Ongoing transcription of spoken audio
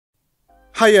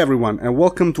Hi everyone and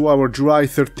welcome to our July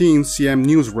 13th CM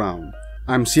Newsround.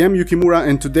 I'm CM Yukimura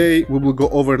and today we will go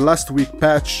over last week's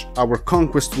patch, our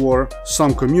Conquest War,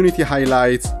 some community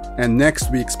highlights and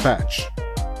next week's patch.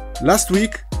 Last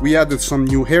week we added some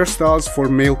new hairstyles for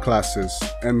male classes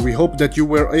and we hope that you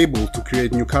were able to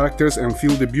create new characters and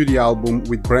fill the beauty album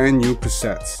with brand new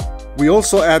presets. We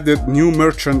also added new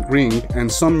merchant ring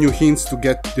and some new hints to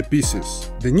get the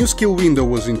pieces. The new skill window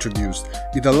was introduced.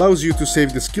 It allows you to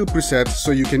save the skill preset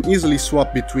so you can easily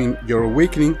swap between your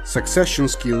awakening, succession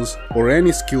skills or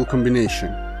any skill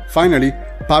combination. Finally,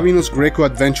 Pavino's Greco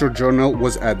Adventure Journal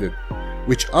was added,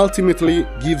 which ultimately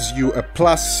gives you a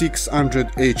plus 600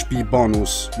 HP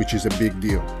bonus, which is a big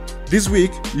deal. This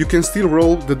week, you can still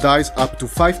roll the dice up to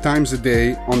 5 times a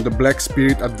day on the Black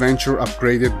Spirit Adventure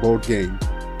upgraded board game.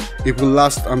 It will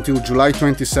last until July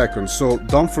 22nd, so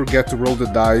don't forget to roll the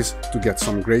dice to get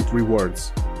some great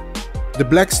rewards. The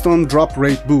Blackstone drop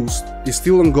rate boost is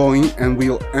still ongoing and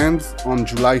will end on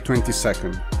July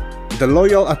 22nd. The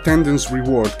Loyal Attendance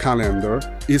reward calendar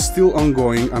is still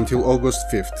ongoing until August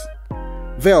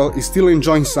 5th. Vel is still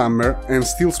enjoying summer and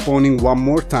still spawning one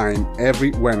more time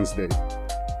every Wednesday.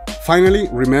 Finally,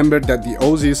 remember that the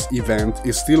Oasis event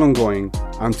is still ongoing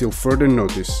until further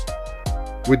notice.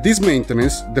 With this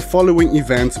maintenance, the following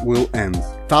events will end: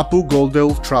 Tapu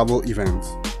Goldel Travel Event,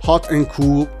 Hot and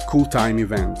Cool Cool Time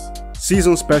Event,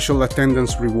 Season Special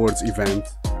Attendance Rewards Event,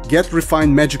 Get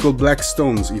Refined Magical Black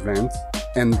Stones Event,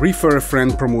 and Refer a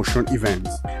Friend Promotion Event.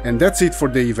 And that's it for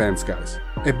the events, guys.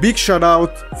 A big shout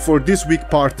out for this week's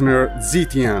partner,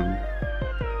 Zitian.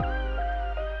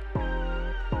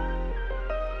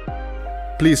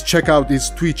 Please check out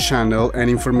his Twitch channel and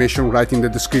information right in the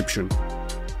description.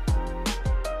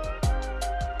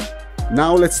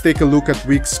 Now let's take a look at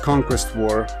week's Conquest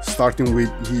War, starting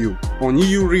with EU. On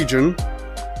EU region,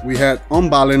 we had on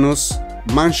Balenos,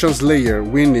 Mansha's Lair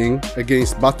winning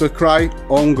against Battlecry,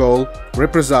 On Goal,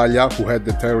 Represalia, who had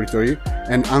the territory,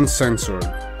 and Uncensored.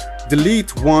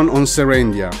 Delete won on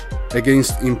Serendia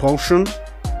against Impulsion,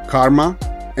 Karma,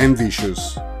 and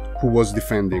Vicious, who was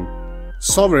defending.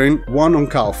 Sovereign won on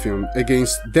Calphion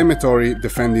against Demetori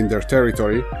defending their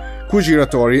territory,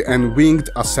 Kujiratori and Winged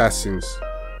Assassins.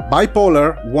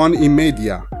 Bipolar won in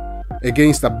Media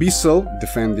against Abyssal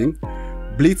defending,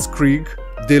 Blitzkrieg,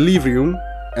 Delirium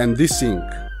and Desync.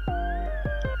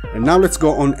 And now let's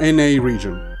go on NA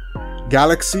region.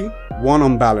 Galaxy won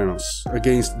on Balenos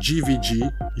against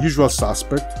GVG, Usual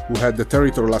Suspect, who had the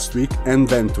territory last week, and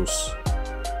Ventus.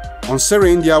 On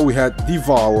Serendia we had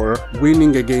Devour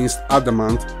winning against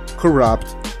Adamant, Corrupt,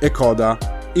 Ekoda,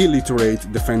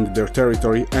 Illiterate defended their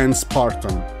territory, and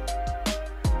Spartan.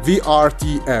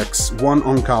 VRTX won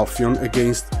on Calphion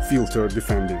against Filter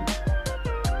defending.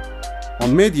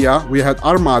 On Media we had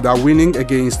Armada winning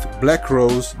against Black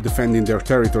Rose defending their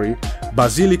territory,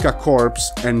 Basilica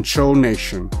Corps and Cho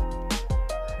Nation.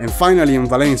 And finally in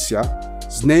Valencia,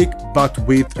 Snake but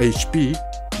with HP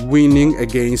winning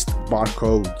against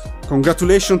Barcode.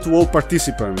 Congratulations to all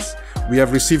participants. We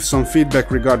have received some feedback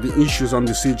regarding issues on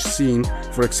the Siege scene,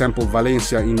 for example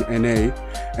Valencia in NA,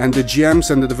 and the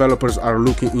GMs and the developers are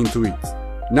looking into it.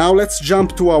 Now let's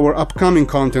jump to our upcoming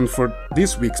content for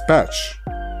this week's patch.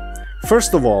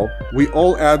 First of all, we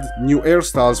all add new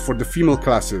hairstyles for the female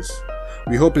classes.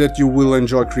 We hope that you will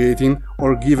enjoy creating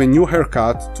or give a new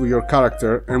haircut to your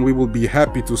character, and we will be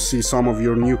happy to see some of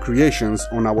your new creations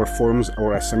on our forums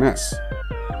or SNS.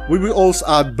 We will also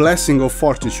add Blessing of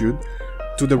Fortitude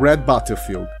to the Red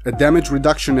Battlefield, a damage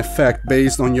reduction effect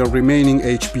based on your remaining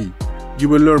HP. You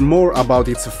will learn more about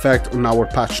its effect on our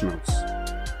patch notes.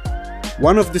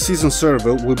 One of the season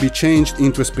server will be changed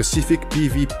into a specific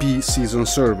PvP season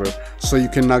server, so you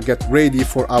can now get ready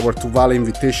for our Tuvala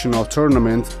Invitational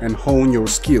Tournament and hone your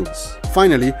skills.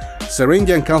 Finally,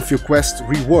 Serendia and Calphio Quest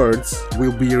rewards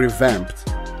will be revamped,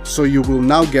 so you will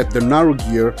now get the Naru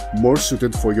gear more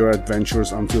suited for your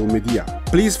adventures until Media.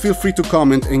 Please feel free to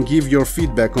comment and give your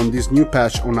feedback on this new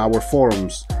patch on our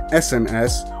forums,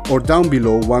 SNS, or down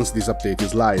below once this update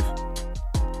is live.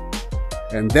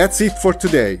 And that's it for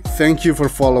today. Thank you for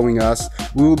following us.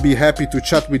 We will be happy to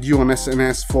chat with you on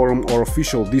SNS forum or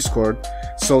official Discord,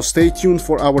 so stay tuned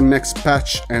for our next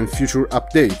patch and future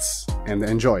updates, and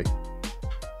enjoy!